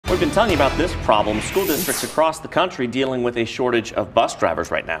We've been telling you about this problem. School districts across the country dealing with a shortage of bus drivers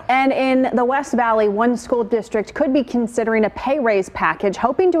right now. And in the West Valley, one school district could be considering a pay raise package,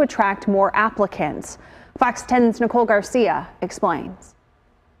 hoping to attract more applicants. Fox 10's Nicole Garcia explains.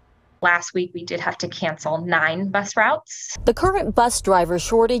 Last week, we did have to cancel 9 bus routes. The current bus driver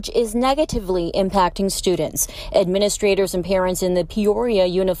shortage is negatively impacting students. Administrators and parents in the Peoria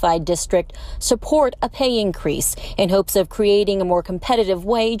Unified District support a pay increase in hopes of creating a more competitive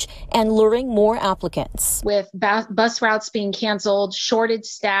wage and luring more applicants. With bus routes being canceled, shortage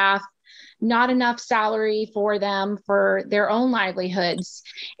staff, not enough salary for them for their own livelihoods.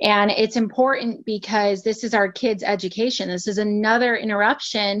 And it's important because this is our kids' education. This is another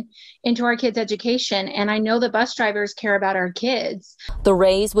interruption into our kids' education. And I know the bus drivers care about our kids. The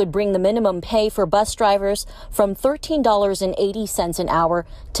raise would bring the minimum pay for bus drivers from $13.80 an hour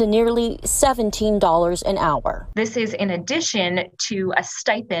to nearly $17 an hour. This is in addition to a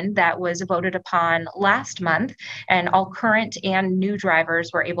stipend that was voted upon last month, and all current and new drivers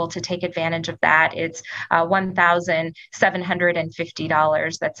were able to take advantage of that. It's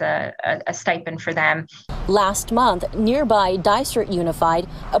 $1,750. That's a stipend for them. Last month, nearby Dysart Unified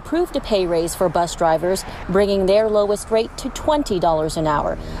approved a pay raise for bus drivers, bringing their lowest rate to $20 an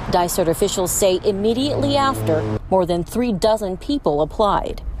hour. Dysart officials say immediately after, more than 3 dozen people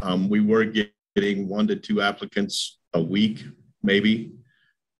applied. We were getting 1 to 2 applicants a week, maybe.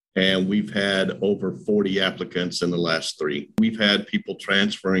 And we've had over 40 applicants in the last 3. We've had people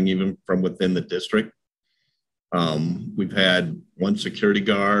transferring even from within the district. We've had 1 security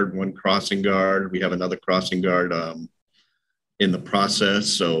guard, 1 crossing guard. We have another crossing guard in the process.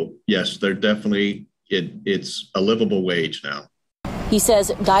 So yes, they're definitely, it's a livable wage now. He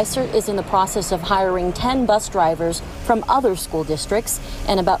says Dysart is in the process of hiring 10 bus drivers from other school districts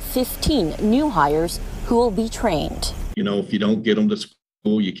and about 15 new hires who will be trained. You know, if you don't get them to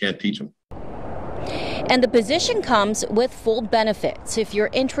school, you can't teach them. And the position comes with full benefits. If you're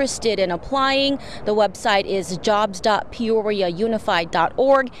interested in applying, the website is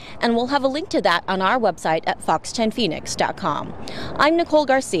jobs.peoriaunified.org, and we'll have a link to that on our website at fox10phoenix.com. I'm Nicole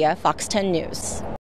Garcia, Fox 10 News.